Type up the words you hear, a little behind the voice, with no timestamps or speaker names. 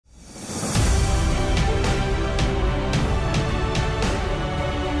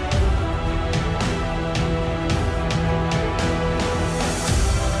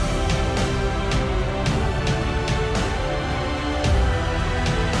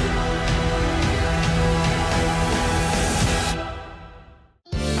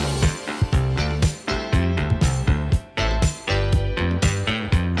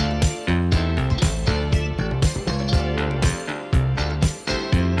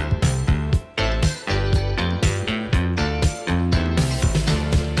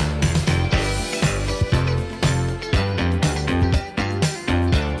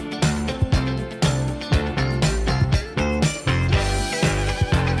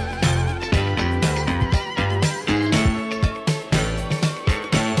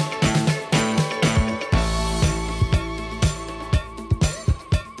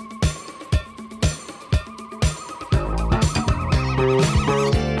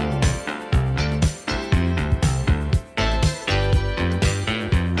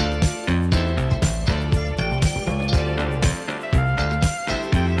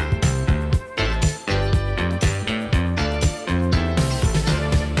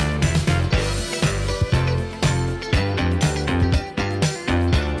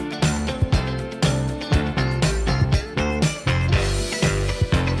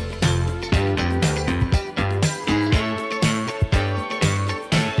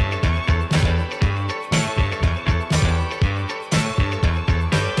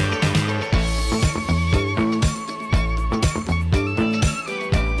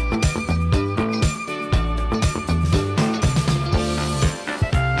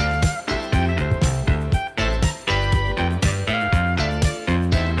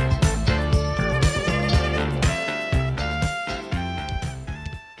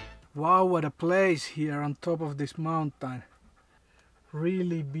Wow, what a place here on top of this mountain.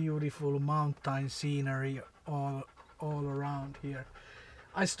 Really beautiful mountain scenery all around here.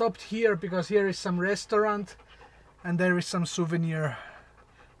 I stopped here because here is some restaurant and there is some souvenir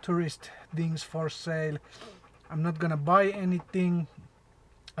tourist things for sale. I'm not gonna buy anything.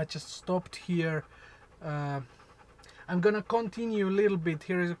 I just stopped here. I'm gonna continue a little bit.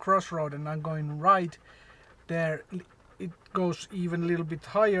 Here is a crossroad and I'm going right there. It goes even a little bit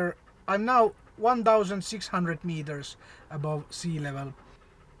higher. I'm now 1,600 meters above sea level.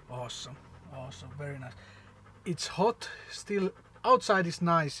 Awesome, awesome, very nice. It's hot still. Outside is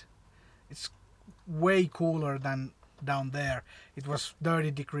nice. It's way cooler than down there. It was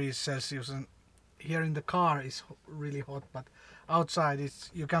 30 degrees Celsius and here in the car is really hot, but outside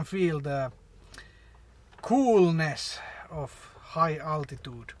you can feel the coolness of high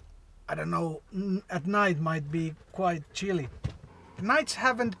altitude. I don't know, at night might be quite chilly. The nights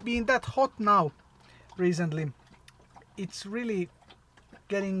haven't been that hot now recently. It's really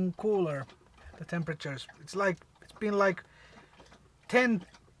getting cooler, the temperatures. It's been like 10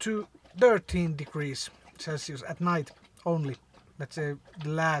 to 13 degrees Celsius at night only. Let's say the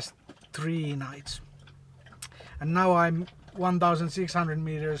last 3 nights. And now I'm 1,600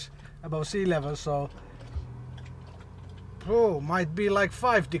 meters above sea level, so might be like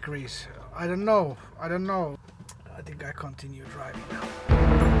 5 degrees. I don't know. I think I continue driving now.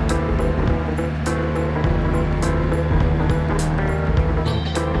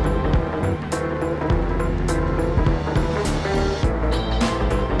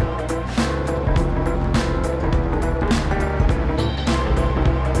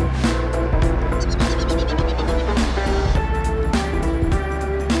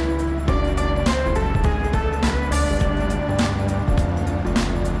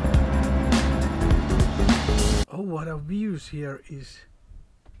 What a views here is.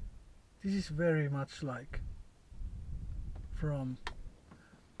 This is very much like from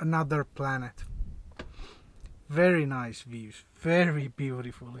another planet. Very nice views, very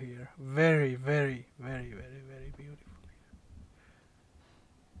beautiful here. Very beautiful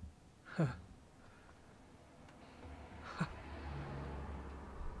here.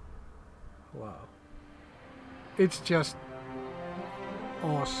 Wow. It's just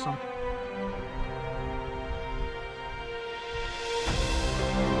awesome.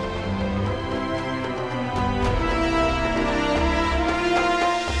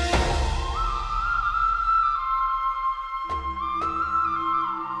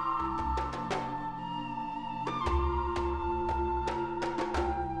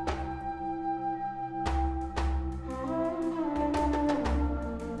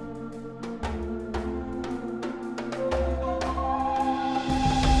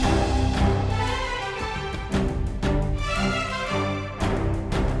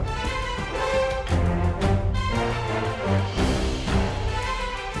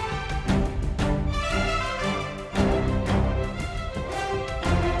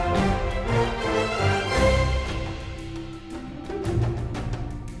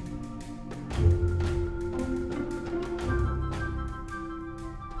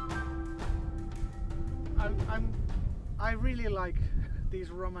 I really like these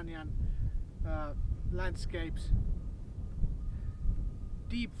Romanian landscapes.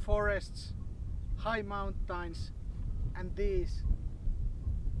 Deep forests, high mountains, and these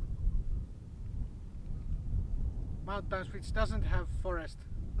mountains which doesn't have forest.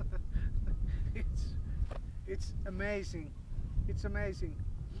 It's amazing. It's amazing.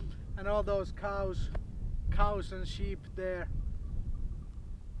 And all those cows and sheep there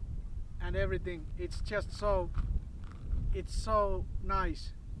and everything. It's just so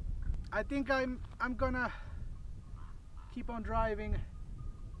nice. I think I'm gonna keep on driving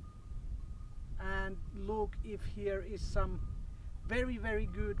and look if here is some very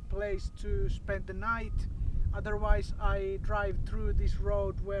good place to spend the night. Otherwise I drive through this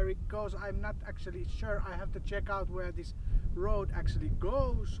road where it goes. I'm not actually sure. I have to check out where this road actually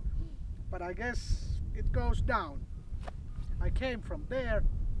goes, but I guess it goes down. I came from there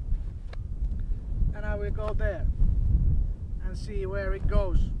and I will go there and see where it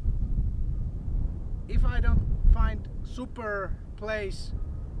goes. If I don't find super place,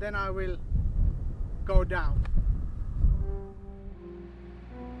 then I will go down.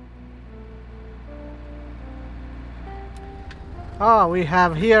 We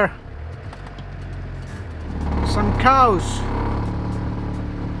have here some cows.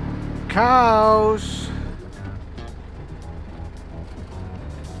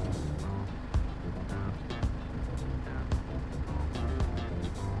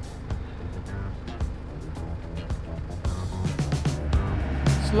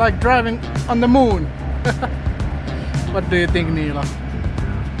 It's like driving on the moon. What do you think, Niilo?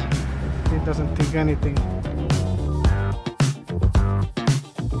 He doesn't think anything.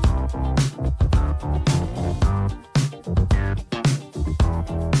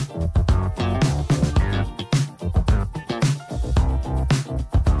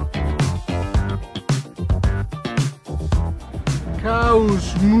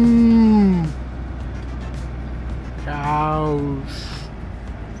 Cows moo. Cows.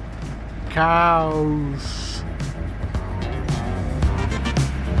 Cows.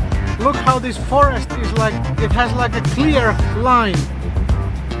 Look how this forest is like, it has like a clear line.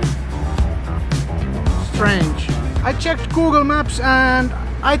 Strange. I checked Google Maps and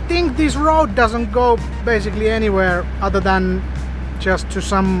I think this road doesn't go basically anywhere other than just to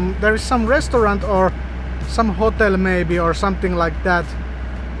some, there is some restaurant or some hotel maybe or something like that,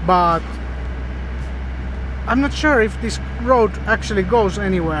 but I'm not sure if this road actually goes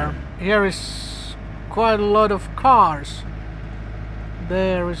anywhere. Here is quite a lot of cars.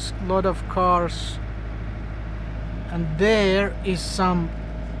 There is a lot of cars, and there is some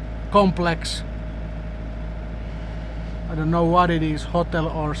complex. I don't know what it is, hotel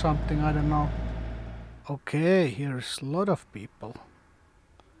or something, I don't know. Okay, here's a lot of people.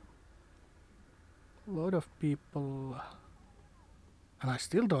 A lot of people, and I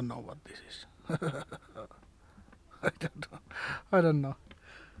still don't know what this is. I don't know.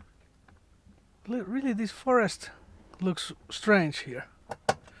 Really, this forest looks strange here.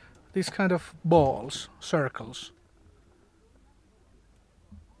 These kind of balls, circles.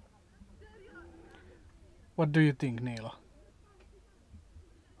 What do you think, Niilo?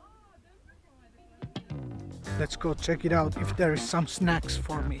 Let's go check it out if there is some snacks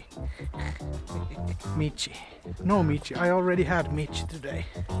for me. Michi. No Michi, I already had Michi today.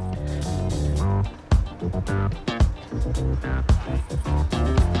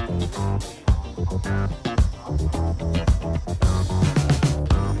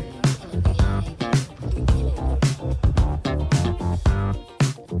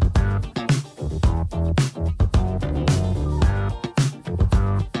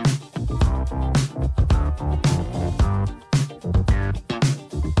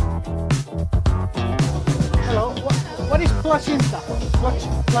 What is placenta?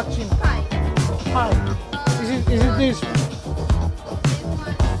 Placenta. Hi. Is it this?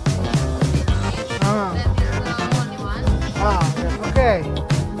 Ah. Ah, yeah. Okay.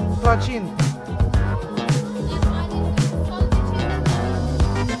 Placenta.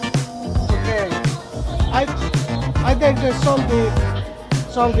 Okay. I take the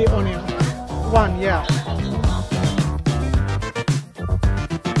salty onion. One, yeah.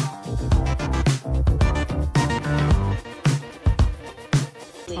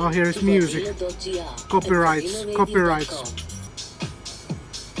 Oh, here is music. Copyrights.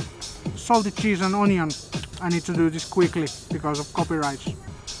 Salted cheese and onion. I need to do this quickly because of copyrights.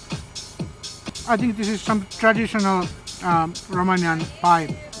 I think this is some traditional Romanian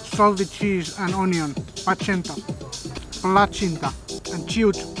pie. Salted cheese and onion. Placenta. And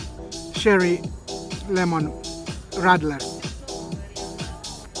chewed cherry lemon radler.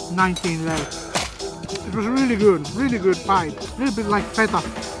 19 lei. It was really good pie. A little bit like feta.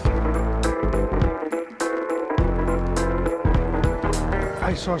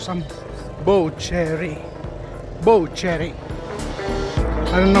 I saw some Bucegi.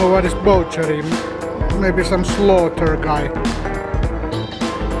 I don't know what is Bucegi. Maybe some slaughter guy.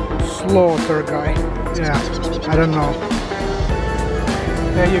 Yeah, I don't know.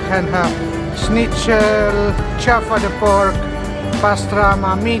 There you can have schnitzel, chaffa de pork,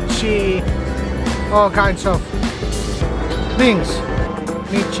 pastrama, mici, all kinds of things.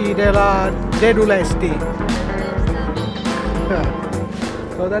 Mici della dedulesti.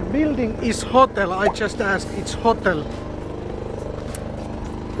 So that building is hotel. I just asked, it's hotel.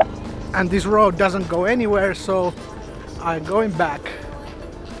 And this road doesn't go anywhere, so I'm going back.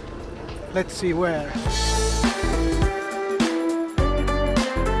 Let's see where.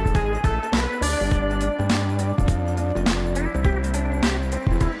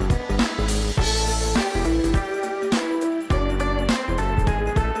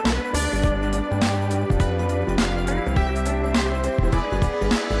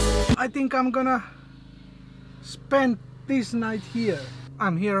 I think I'm gonna spend this night here.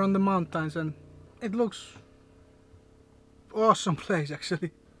 I'm here on the mountains and it looks awesome place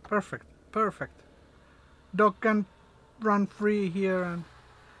actually. Perfect. Dog can run free here and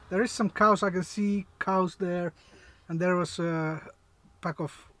there is some cows. I can see cows there and there was a pack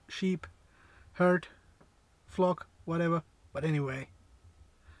of sheep, herd, flock, whatever. But anyway,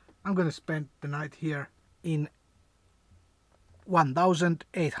 I'm gonna spend the night here in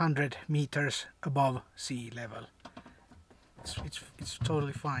 1,800 meters above sea level. It's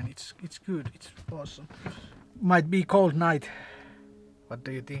totally fine. It's good. It's awesome. Might be cold night. What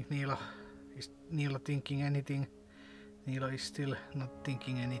do you think, Niilo? Is Niilo thinking anything? Niilo is still not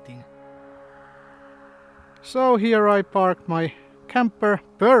thinking anything. So here I parked my camper.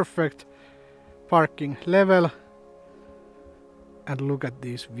 Perfect parking level. And look at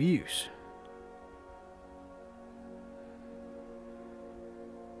these views.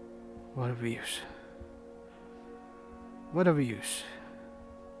 What views. What a views.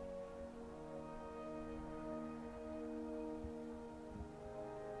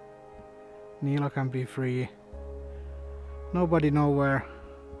 Niilo can be free. Nobody nowhere.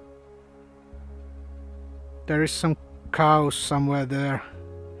 There is some cows somewhere there.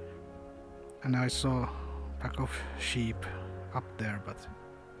 And I saw a pack of sheep up there, but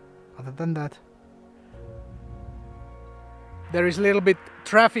other than that. There is a little bit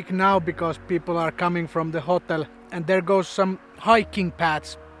traffic now because people are coming from the hotel, and there goes some hiking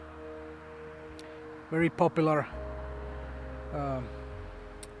paths. Very popular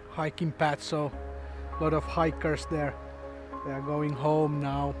hiking paths, so a lot of hikers there. They are going home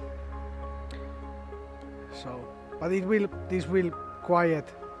now. So, but this will quiet.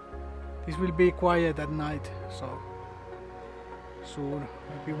 This will be quiet at night. So soon,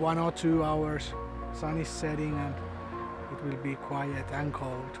 maybe 1 or 2 hours, sun is setting and it will be quiet and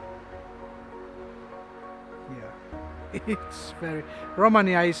cold. Yeah, it's very...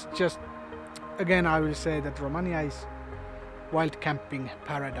 Romania is just... Again, I will say that Romania is wild camping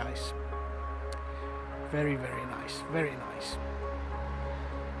paradise. Very, very nice. Very nice.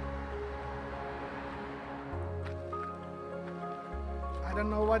 I don't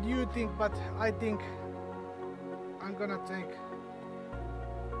know what you think, but I think I'm gonna take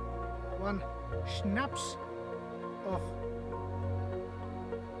one schnapps of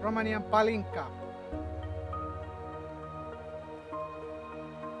Romanian palinka.